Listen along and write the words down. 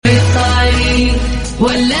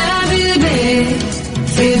ولا بالبيت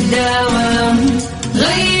في الدوام،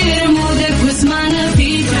 غير مودك واسمعنا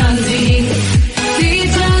في ترانزيت. في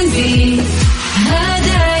ترانزيت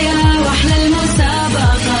هدايا واحلى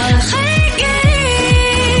المسابقة، خليك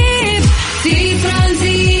قريب في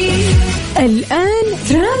ترانزيت. الآن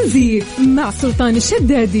ترانزيت مع سلطان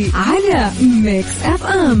الشدادي على ميكس اف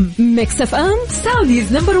ام. ميكس اف ام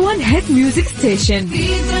سعوديز نمبر 1 هيت ميوزك ستيشن. في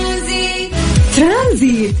ترانزيت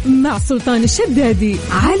ترانزيت مع سلطان الشدادي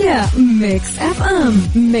على ميكس اف ام.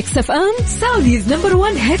 ميكس اف ام سعوديز نمبر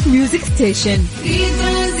 1 هيت ميوزك ستيشن. في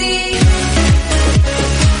ترانزيت.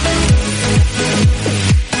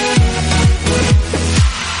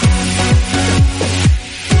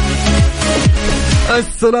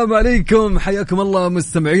 السلام عليكم، حياكم الله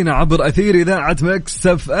مستمعينا عبر أثير إذاعة ميكس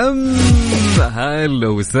اف ام. هلا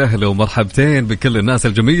وسهلا ومرحبتين بكل الناس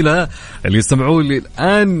الجميلة اللي يسمعون لي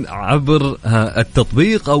الآن عبر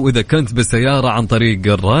التطبيق، أو إذا كنت بسيارة عن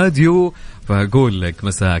طريق الراديو، فأقول لك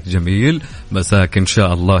مساك جميل، مساك إن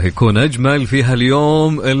شاء الله يكون أجمل فيها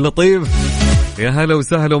اليوم اللطيف. يا هلا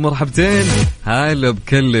وسهلا ومرحبتين، هلا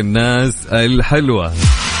بكل الناس الحلوة.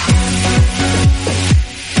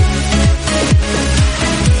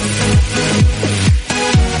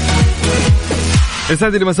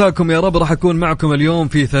 يسعد لي مساكم يا رب. راح أكون معكم اليوم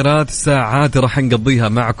في 3 ساعات راح نقضيها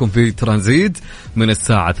معكم في ترانزيت من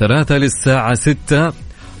الساعة 3 للساعة 6.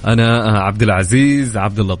 أنا عبد العزيز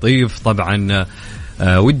عبد اللطيف. طبعا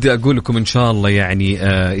ودي أقول لكم إن شاء الله يعني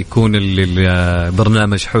يكون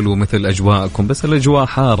البرنامج حلو مثل أجواءكم، بس الأجواء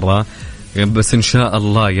حارة، بس إن شاء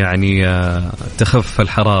الله يعني تخف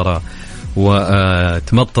الحرارة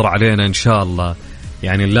وتمطر علينا إن شاء الله.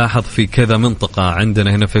 يعني نلاحظ في كذا منطقة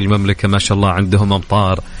عندنا هنا في المملكة ما شاء الله عندهم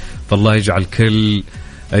أمطار، فالله يجعل كل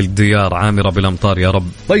الديار عامرة بالأمطار يا رب.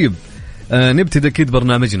 طيب نبتدي أكيد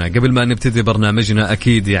برنامجنا. قبل ما نبتدي برنامجنا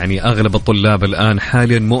أكيد يعني أغلب الطلاب الآن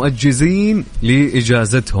حاليا مؤجزين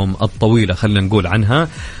لإجازتهم الطويلة، خلنا نقول عنها،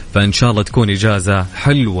 فإن شاء الله تكون إجازة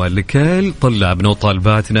حلوة لكل طلابنا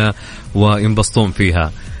وطالباتنا وينبسطون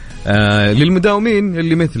فيها. للمداومين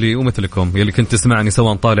اللي مثلي ومثلكم اللي كنت تسمعني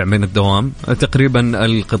سواء طالع من الدوام، تقريبا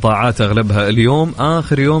القطاعات أغلبها اليوم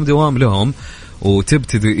آخر يوم دوام لهم،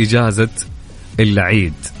 وتبتدي إجازة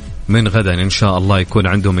العيد من غدا إن شاء الله يكون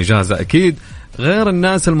عندهم إجازة أكيد، غير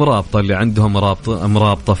الناس المرابطة اللي عندهم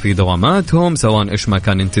مرابطة في دواماتهم، سواء إيش ما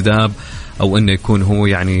كان انتداب أو إنه يكون هو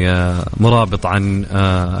يعني مرابط عن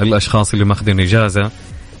الأشخاص اللي ماخذين إجازة.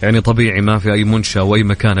 يعني طبيعي ما في أي منشأ أو أي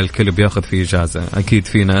مكان الكل بياخذ فيه إجازة، أكيد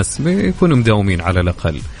في ناس بيكونوا مداومين على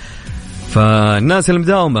الأقل. فالناس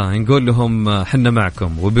المداومة نقول لهم حنا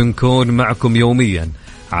معكم وبنكون معكم يوميا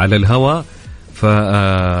على الهواء،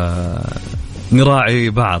 فنراعي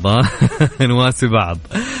بعض نواسي بعض.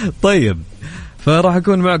 طيب فراح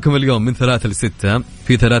أكون معكم اليوم من 3 ل6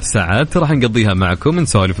 في 3 ساعات راح نقضيها معكم،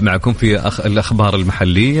 نسولف معكم في الأخبار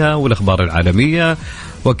المحلية والأخبار العالمية،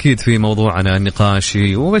 وأكيد في موضوعنا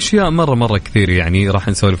النقاشي وأشياء مرة كثير يعني راح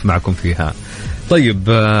نسولف معكم فيها. طيب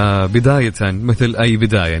بداية مثل أي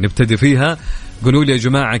بداية نبتدي فيها، قولوا لي يا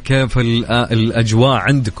جماعة كيف الأجواء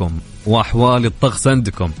عندكم وأحوال الطقس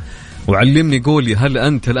عندكم، وعلمني قولي هل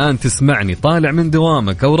أنت الآن تسمعني طالع من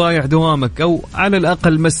دوامك أو رايح دوامك، أو على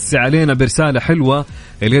الأقل مس علينا برسالة حلوة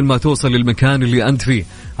لين ما توصل للمكان اللي أنت فيه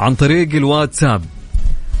عن طريق الواتساب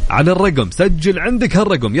على الرقم. سجل عندك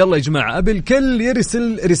هالرقم، يلا يا جماعة أبي الكل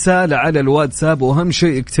يرسل رسالة على الواتساب، وأهم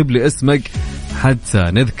شيء اكتب لي اسمك حتى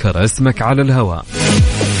نذكر اسمك على الهواء.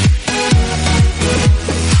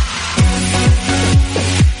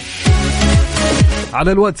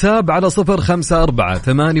 على الواتساب على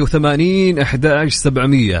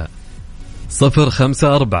 054-88-11-700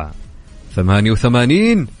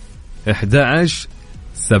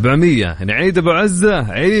 054-88-11-700. نعيد أبو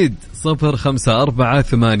عزة، عيد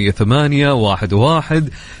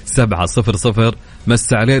 054-88-11-700.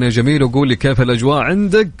 مس علينا جميل وقول لي كيف الأجواء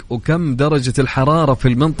عندك وكم درجة الحرارة في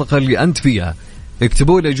المنطقة اللي أنت فيها.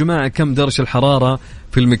 اكتبوا لي يا جماعة كم درجة الحرارة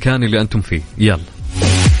في المكان اللي أنتم فيه. يلا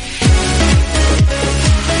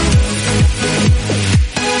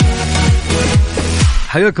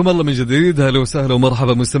حياكم الله من جديد، هلا وسهلا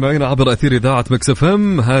ومرحبا مستمعينا عبر أثير إذاعة ميكس اف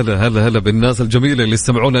ام. هلا بالناس الجميلة اللي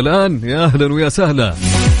يستمعون الآن، يا أهلا ويا سهلا.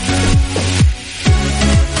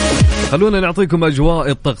 خلونا نعطيكم أجواء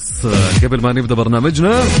الطقس قبل ما نبدأ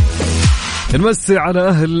برنامجنا. نمسي على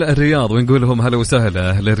أهل الرياض ونقول لهم هلا وسهلا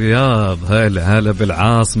أهل الرياض، هلا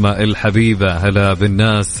بالعاصمة الحبيبة، هلا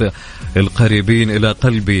بالناس القريبين إلى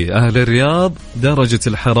قلبي. أهل الرياض درجة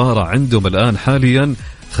الحرارة عندهم الآن حاليا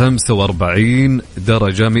 45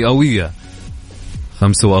 درجة مئوية،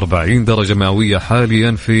 45 درجة مئوية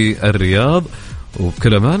حاليا في الرياض.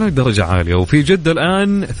 وبكل أمانة درجة عالية. وفي جدة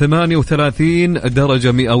الآن 38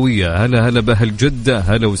 درجة مئوية. هلا بأهل جدة،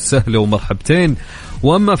 هلا وسهلا ومرحبتين.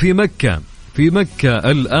 وأما في مكة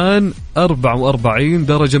الآن 44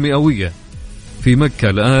 درجة مئوية. في مكة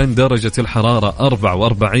الآن درجة الحرارة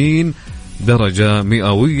 44 درجة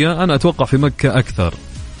مئوية. أنا أتوقع في مكة أكثر.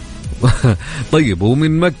 طيب،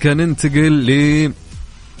 ومن مكة ننتقل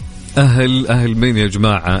أهل مين يا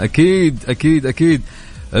جماعة؟ أكيد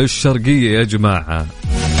الشرقية يا جماعة.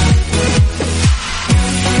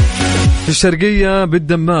 في الشرقية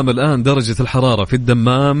بالدمام الآن درجة الحرارة في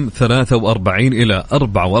الدمام 43 إلى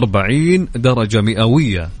 44 درجة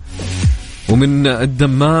مئوية. ومن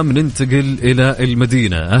الدمام ننتقل إلى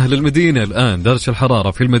المدينة. أهل المدينة الآن درجة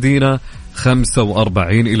الحرارة في المدينة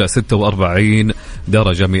 45 إلى 46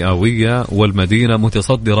 درجة مئوية، والمدينة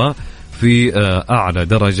متصدرة في أعلى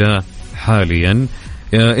درجة حاليا.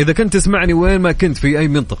 إذا كنت تسمعني وين ما كنت في أي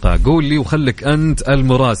منطقة قول لي، وخلك أنت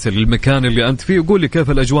المراسل المكان اللي أنت فيه، وقول لي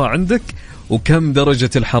كيف الأجواء عندك وكم درجة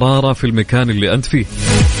الحرارة في المكان اللي أنت فيه.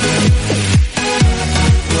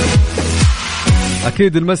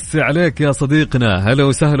 أكيد المسي عليك يا صديقنا، هلا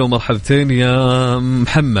وسهلا ومرحبتين يا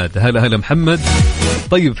محمد. هلا محمد.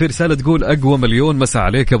 طيب، في رسالة تقول أقوى مليون مسا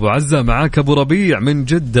عليك أبو عزة، معاك أبو ربيع من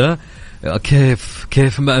جدة.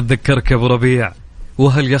 كيف ما أتذكرك أبو ربيع،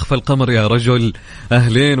 وهل يخفى القمر يا رجل؟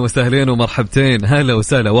 أهلين وسهلين ومرحبتين، هلا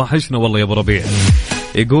وسهلا، وحشنا والله يا أبو ربيع.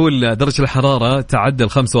 يقول درجة الحرارة تعدى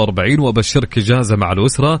 45 وأبشرك إجازة مع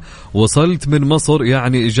الأسرة، وصلت من مصر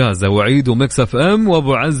يعني إجازة وعيد ومكس اف ام،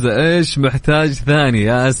 وأبو عزة إيش محتاج ثاني؟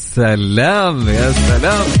 يا سلام يا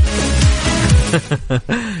سلام.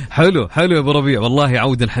 حلو يا أبو ربيع، والله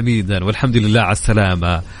عودا حميدا والحمد لله على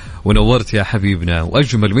السلامة، ونورت يا حبيبنا،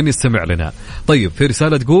 وأجمل من يستمع لنا. طيب، في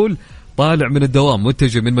رسالة تقول طالع من الدوام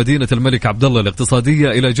متجه من مدينة الملك عبدالله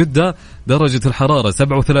الاقتصادية إلى جدة، درجة الحرارة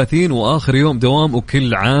 37 وآخر يوم دوام،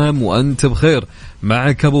 وكل عام وأنت بخير.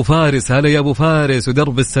 معك أبو فارس. هلا يا أبو فارس،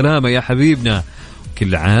 ودرب السلامة يا حبيبنا،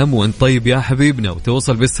 كل عام وأنت طيب يا حبيبنا،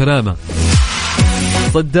 وتوصل بالسلامة.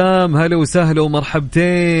 صدام، هلا وسهلا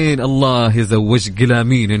ومرحبتين. الله يزوج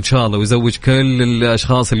قلامين إن شاء الله، ويزوج كل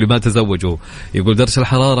الأشخاص اللي ما تزوجوا. يقول درجة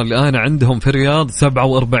الحرارة الآن عندهم في الرياض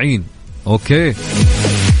 47. أوكي.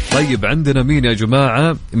 طيب، عندنا مين يا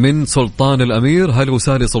جماعة؟ من سلطان الأمير. هل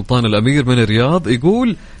وسهلا سلطان الأمير من الرياض.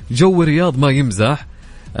 يقول جو الرياض ما يمزح،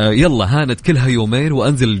 يلا هانت كلها يومين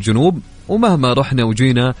وأنزل الجنوب، ومهما رحنا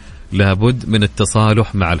وجينا لابد من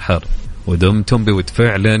التصالح مع الحر، ودمتم بود.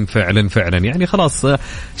 فعلا يعني خلاص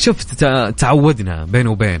شفت، تعودنا بيني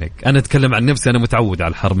وبينك. أنا أتكلم عن نفسي، أنا متعود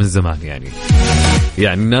على الحر من زمان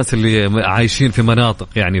يعني الناس اللي عايشين في مناطق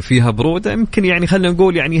يعني فيها برودة يمكن يعني خلينا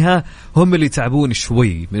نقول يعني هم اللي تعبون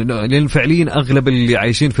شوي، لأن فعليا أغلب اللي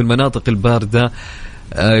عايشين في المناطق الباردة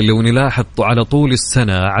لو نلاحظ على طول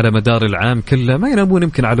السنة على مدار العام كله ما ينامون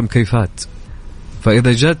يمكن على مكيفات،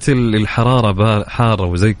 فإذا جت الحرارة حارة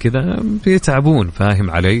وزي كذا بيتعبون.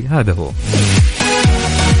 فاهم علي؟ هذا هو.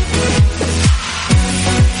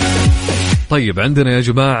 طيب، عندنا يا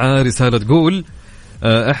جماعة رسالة تقول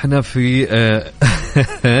احنا في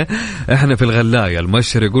احنا في الغلاية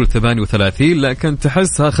المؤشر يقول 38 لكن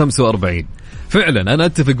تحسها 45. فعلا أنا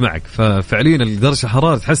أتفق معك، ففعليا درجة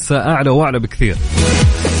الحرارة تحسها أعلى وأعلى بكثير.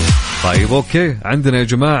 طيب أوكي، عندنا يا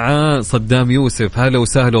جماعة صدام يوسف. هلا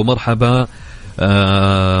وسهلا ومرحبا.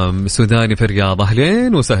 سوداني في الرياض.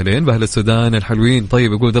 أهلين وسهلين بأهل السودان الحلوين.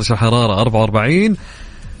 طيب، يقول درجة الحرارة 44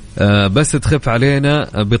 بس تخف علينا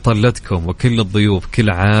بطلتكم وكل الضيوف، كل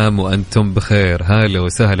عام وأنتم بخير. هلا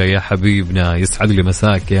وسهلا يا حبيبنا، يسعد لي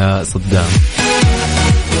مساك يا صدام.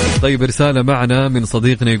 طيب، رسالة معنا من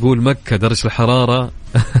صديقنا يقول مكة درجة الحرارة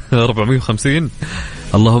 450.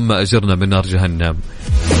 اللهم أجرنا من نار جهنم.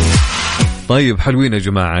 طيب، حلوين يا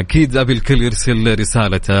جماعة. أكيد أبي الكل يرسل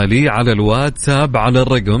رسالته لي على الواتساب على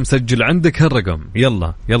الرقم، سجل عندك هالرقم.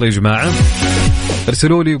 يلا يا جماعة،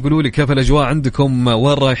 ارسلوا لي وقولوا لي كيف الأجواء عندكم،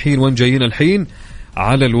 وين رايحين وين جايين الحين،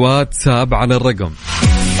 على الواتساب على الرقم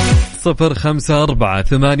 054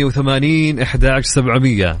 88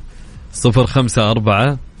 11700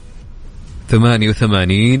 054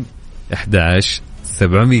 88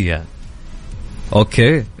 11700.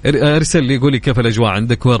 اوكي، ارسل لي قولي كيف الاجواء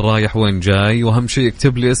عندك، وين رايح وين جاي، واهم شيء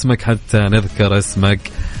اكتب لي اسمك حتى نذكر اسمك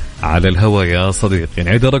على الهواء يا صديقي.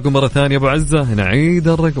 نعيد الرقم مرة ثانية ابو عزة، نعيد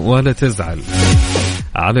الرقم ولا تزعل.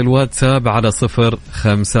 على الواتساب على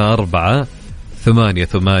 054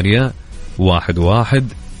 88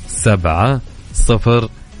 11700.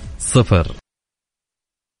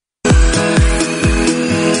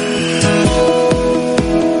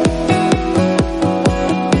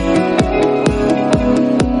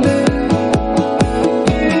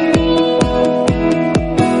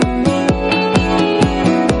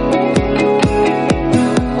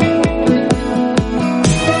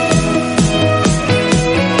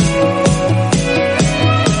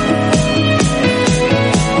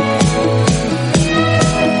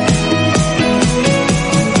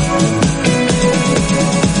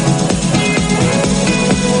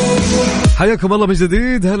 حياكم الله من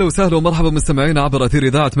جديد. هلا وسهلا ومرحبا مستمعينا عبر أثير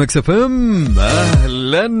إذاعة مكس اف ام.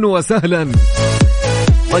 أهلا وسهلا.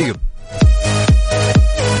 طيب،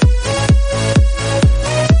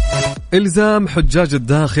 إلزام حجاج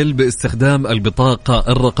الداخل باستخدام البطاقة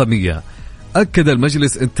الرقمية. أكد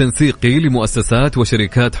المجلس التنسيقي لمؤسسات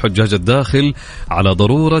وشركات حجاج الداخل على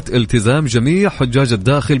ضرورة التزام جميع حجاج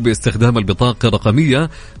الداخل باستخدام البطاقة الرقمية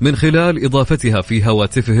من خلال إضافتها في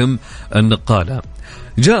هواتفهم النقالة.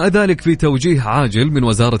 جاء ذلك في توجيه عاجل من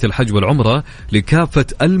وزارة الحج والعمرة لكافة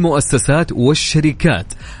المؤسسات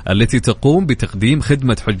والشركات التي تقوم بتقديم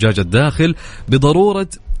خدمة حجاج الداخل بضرورة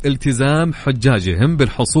التزام حجاجهم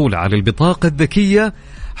بالحصول على البطاقة الذكية،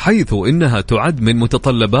 حيث إنها تعد من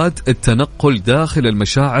متطلبات التنقل داخل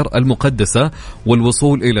المشاعر المقدسة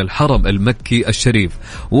والوصول إلى الحرم المكي الشريف.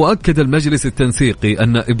 وأكد المجلس التنسيقي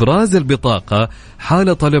أن إبراز البطاقة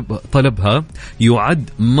حال طلبها يعد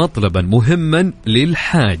مطلبا مهما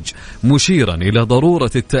للحاج، مشيرا إلى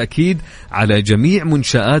ضرورة التأكيد على جميع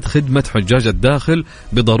منشآت خدمة حجاج الداخل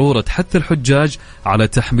بضرورة حث الحجاج على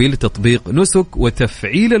تحميل تطبيق نسك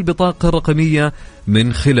وتفعيل البطاقة الرقمية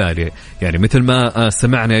من خلاله. يعني مثل ما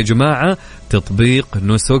سمعنا يا جماعة، تطبيق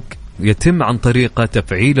نسك يتم عن طريق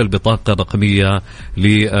تفعيل البطاقة الرقمية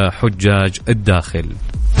لحجاج الداخل.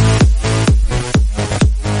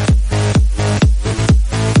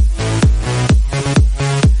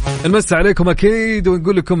 نمسي عليكم أكيد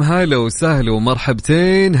ونقول لكم هلا وسهلا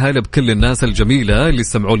ومرحبتين. هلا بكل الناس الجميلة اللي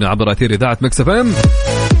يسمعونا عبر أثير إذاعة مكس اف ام.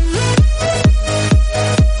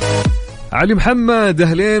 علي محمد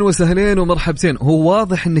أهلين وسهلين ومرحبتين. هو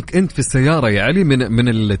واضح أنك أنت في السيارة يا علي من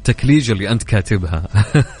التكليجة اللي أنت كاتبها.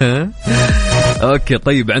 أوكي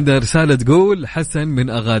طيب، عندنا رسالة تقول حسن من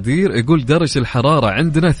أغادير، يقول درجة الحرارة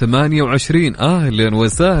عندنا 28. أهلا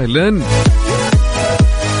وسهلا.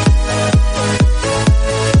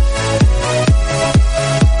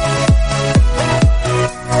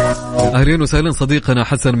 أهلين وسهلين صديقنا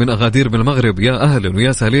حسن من أغادير من المغرب. يا أهلا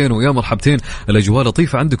ويا سهلين ويا مرحبتين. الأجواء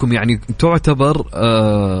لطيفة عندكم، يعني تعتبر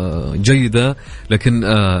جيدة، لكن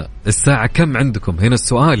الساعة كم عندكم؟ هنا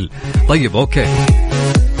السؤال. طيب أوكي.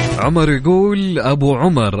 عمر يقول، أبو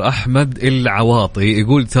عمر أحمد العواطي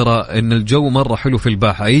يقول ترى إن الجو مرة حلو في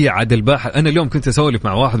الباحة. أي عاد الباحة. أنا اليوم كنت أسولف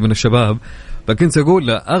مع واحد من الشباب، فكنت أقول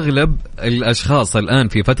له أغلب الأشخاص الآن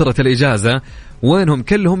في فترة الإجازة وينهم؟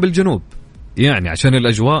 كلهم بالجنوب، يعني عشان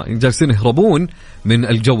الأجواء جالسين يهربون من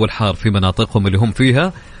الجو الحار في مناطقهم اللي هم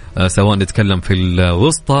فيها، سواء نتكلم في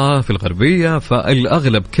الوسطى في الغربية،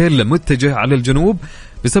 فالأغلب كله متجه على الجنوب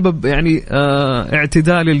بسبب يعني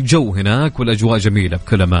اعتدال الجو هناك والأجواء جميلة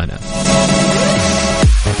بكل أمانة.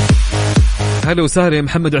 هلا وسهلا يا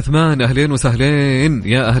محمد عثمان. أهلين وسهلين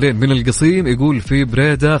يا أهلين. من القصيم يقول في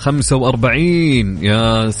بريدة 45.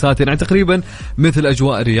 يا ساتر، يعني تقريبا مثل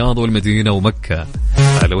أجواء الرياض والمدينة ومكة.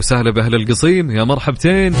 هلا وسهلا بأهل القصيم، يا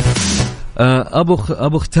مرحبتين.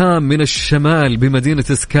 أبو ختام من الشمال بمدينة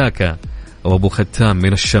سكاكا، أو أبو ختام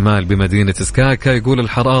من الشمال بمدينة سكاكا يقول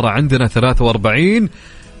الحرارة عندنا 43.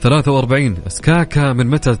 سكاكا من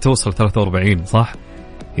متى توصل 43 صح؟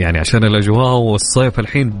 يعني عشان الأجواء والصيف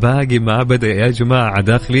الحين باقي ما بدأ يا جماعة،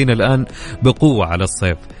 داخلين الآن بقوة على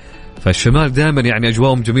الصيف. فالشمال دائما يعني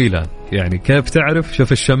أجواءهم جميلة. يعني كيف تعرف؟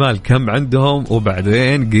 شوف الشمال كم عندهم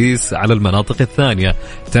وبعدين قيس على المناطق الثانية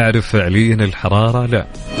تعرف فعليا الحرارة. لا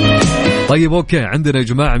طيب أوكي. عندنا يا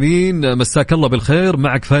جماعة مين؟ مساك الله بالخير،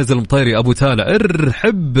 معك فايز المطيري أبو تالا.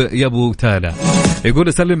 ارحب يا أبو تالا. يقول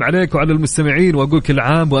أسلم عليك وعلى المستمعين وأقول كل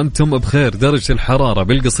عام وأنتم بخير. درجة الحرارة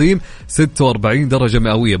بالقصيم 46 درجة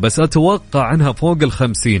مئوية، بس أتوقع عنها فوق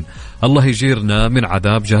 50. الله يجيرنا من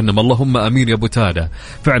عذاب جهنم. اللهم أمين يا أبو تالا.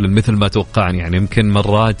 فعلا مثل ما توقعنا، يعني يمكن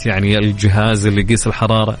مرات يعني الجهاز اللي يقيس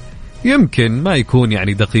الحرارة يمكن ما يكون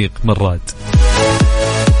يعني دقيق مرات.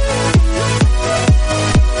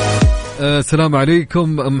 السلام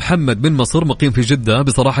عليكم. محمد من مصر مقيم في جدة.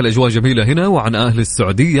 بصراحة الأجواء جميلة هنا، وعن أهل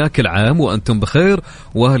السعودية كل عام وأنتم بخير،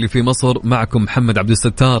 وأهلي في مصر معكم محمد عبد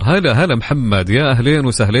الستار. هلا محمد، يا أهلين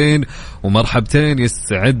وسهلين ومرحبتين.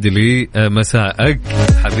 يسعد لي مساءك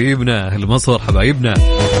حبيبنا أهل مصر حبايبنا.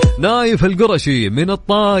 نايف القرشي من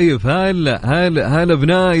الطايف. هلا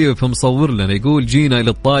بنايف مصور لنا، يقول جينا إلى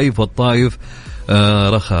الطايف والطايف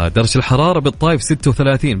رخا. درجة الحرارة بالطايف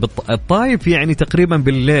 36. الطايف يعني تقريبا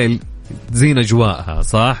بالليل زين أجواءها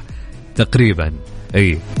صح تقريبا.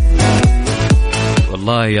 أي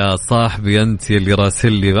والله يا صاحبي أنت اللي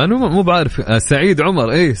راسل لي، أنا مو بعرف. سعيد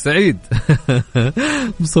عمر. أي سعيد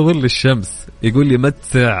مصور لي الشمس، يقول لي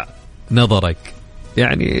متع نظرك.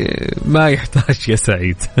 يعني ما يحتاج يا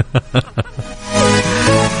سعيد.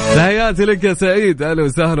 تحياتي لك يا سعيد، اهلا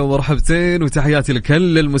وسهلا ومرحبتين، وتحياتي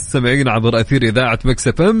لكل المستمعين عبر اثير اذاعه مكس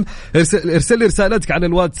اف ام. ارسل لي رسالتك على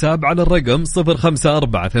الواتساب على الرقم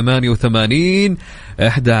 05488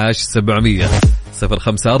 11700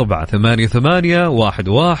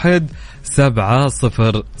 05488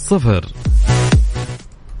 11700.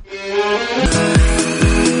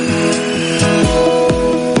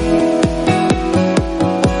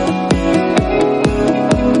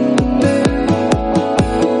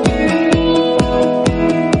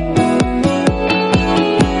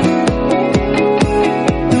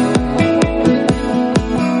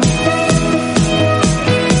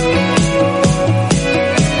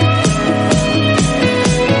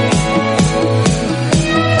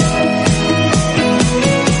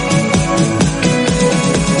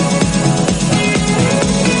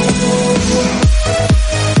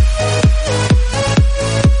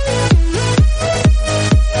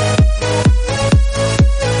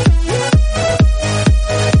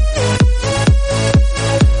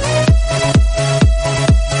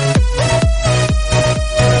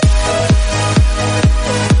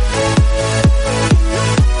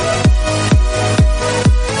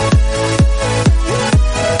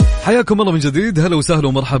 حياكم الله من جديد، هلا وسهلا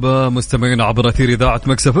ومرحبا مستمعين عبر أثير إذاعة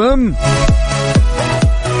مكس اف ام.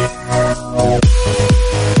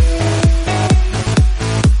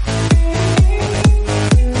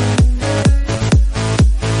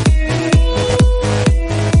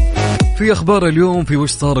 في أخبار اليوم، في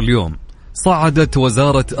وش صار اليوم؟ صعدت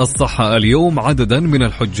وزارة الصحة اليوم عددا من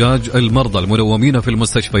الحجاج المرضى المنومين في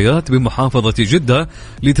المستشفيات بمحافظة جدة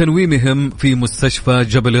لتنويمهم في مستشفى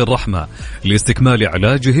جبل الرحمة لاستكمال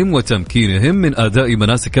علاجهم وتمكينهم من أداء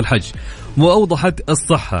مناسك الحج. وأوضحت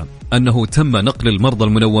الصحة أنه تم نقل المرضى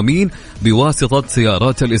المنومين بواسطة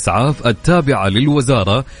سيارات الإسعاف التابعة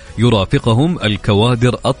للوزارة يرافقهم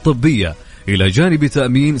الكوادر الطبية، إلى جانب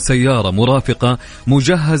تأمين سيارة مرافقة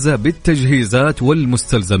مجهزة بالتجهيزات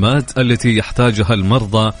والمستلزمات التي يحتاجها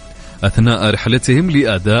المرضى أثناء رحلتهم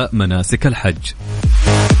لأداء مناسك الحج.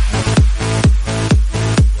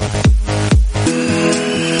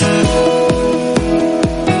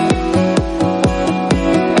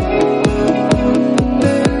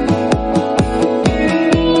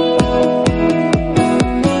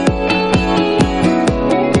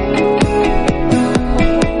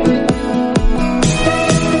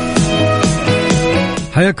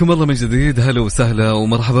 حياكم الله من جديد، هلا وسهلا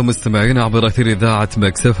ومرحبا مستمعينا عبر أثير إذاعة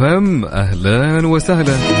مكس اف ام، أهلا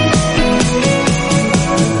وسهلا.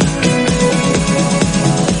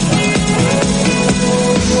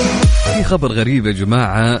 في خبر غريب يا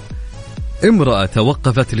جماعة، امرأة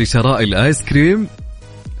توقفت لشراء الآيس كريم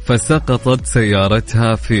فسقطت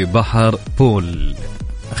سيارتها في بحر بول.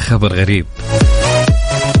 خبر غريب.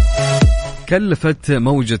 كلفت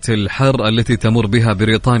موجة الحر التي تمر بها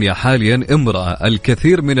بريطانيا حاليا امرأة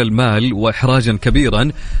الكثير من المال وإحراجا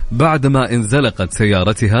كبيرا بعدما انزلقت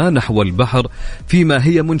سيارتها نحو البحر فيما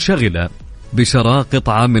هي منشغلة بشراء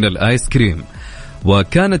قطعة من الآيس كريم.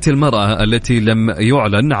 وكانت المرأة التي لم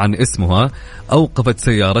يعلن عن اسمها أوقفت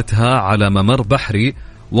سيارتها على ممر بحري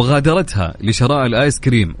وغادرتها لشراء الآيس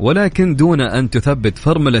كريم، ولكن دون أن تثبت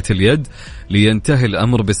فرملة اليد لينتهي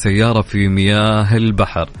الأمر بالسيارة في مياه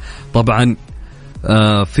البحر. طبعا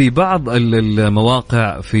في بعض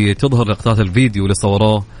المواقع في تظهر لقطات الفيديو اللي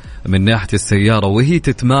صوروه من ناحية السيارة وهي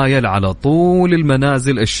تتمايل على طول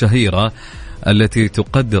المنازل الشهيرة التي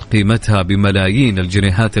تقدر قيمتها بملايين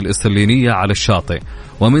الجنيهات الاسترلينية على الشاطئ،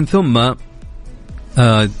 ومن ثم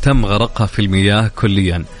تم غرقها في المياه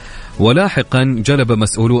كليا. ولاحقا جلب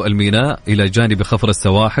مسؤولو الميناء إلى جانب خفر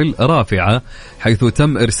السواحل رافعة، حيث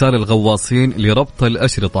تم إرسال الغواصين لربط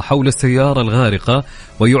الأشرطة حول السيارة الغارقة.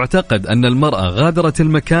 ويعتقد أن المرأة غادرت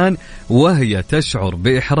المكان وهي تشعر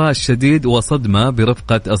بإحراج شديد وصدمة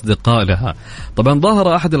برفقة أصدقاء لها. طبعا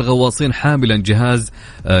ظهر أحد الغواصين حاملا جهاز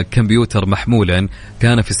كمبيوتر محمولا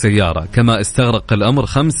كان في السيارة، كما استغرق الأمر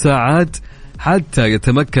 5 ساعات حتى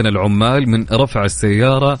يتمكن العمال من رفع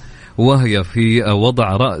السيارة وهي في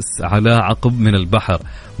وضع رأس على عقب من البحر،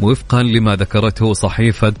 وفقا لما ذكرته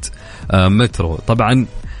صحيفة مترو. طبعا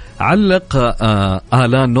علق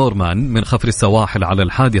آلان نورمان من خفر السواحل على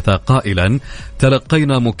الحادثة قائلا: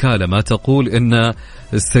 تلقينا مكالمة تقول إن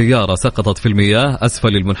السيارة سقطت في المياه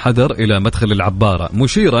أسفل المنحدر إلى مدخل العبارة،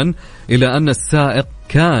 مشيرا إلى أن السائق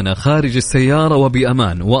كان خارج السيارة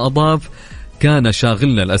وبأمان. وأضاف: كان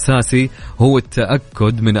شاغلنا الأساسي هو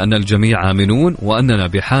التأكد من أن الجميع آمنون، وأننا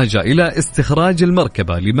بحاجة إلى استخراج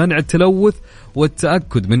المركبة لمنع التلوث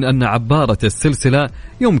والتأكد من أن عبارة السلسلة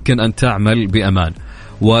يمكن أن تعمل بأمان.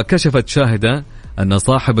 وكشفت شاهدة أن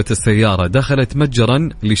صاحبة السيارة دخلت متجرا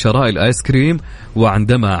لشراء الآيس كريم،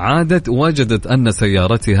 وعندما عادت وجدت أن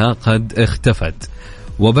سيارتها قد اختفت،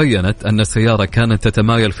 وبينت أن السيارة كانت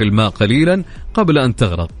تتمايل في الماء قليلا قبل أن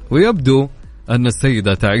تغرق. ويبدو أن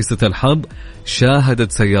السيدة تعيسة الحظ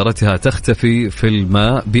شاهدت سيارتها تختفي في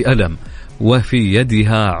الماء بألم وفي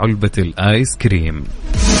يدها علبة الآيس كريم.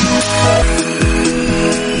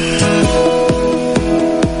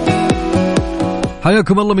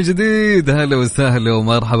 حياكم الله من جديد، هلا وسهلا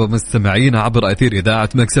ومرحبا مستمعينا عبر أثير إذاعة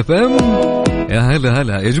ميكس اف ام. يا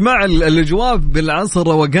هلا يا جماعة، الأجواء بالعصر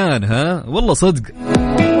روقان، ها والله صدق.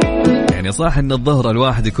 يعني صح ان الظهر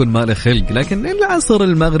الواحد يكون ماله خلق، لكن العصر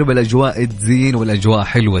المغرب الأجواء تزين والأجواء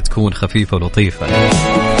حلوة تكون خفيفة ولطيفة.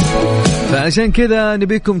 فعشان كذا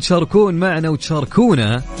نبيكم تشاركون معنا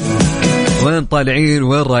وتشاركونا وين طالعين،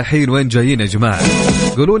 وين رايحين، وين جايين يا جماعة.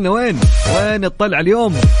 قولوا لنا وين الطلع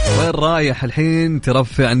اليوم، وين رايح الحين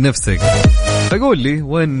ترفع عن نفسك. فقول لي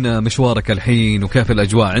وين مشوارك الحين وكيف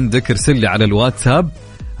الأجواء عندك. ارسل لي على الواتساب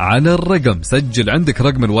على الرقم، سجل عندك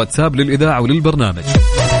رقم الواتساب للإذاعة وللبرنامج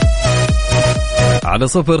على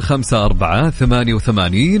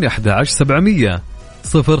 0548811700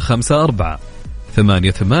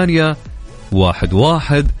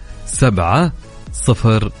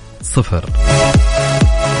 0548811700.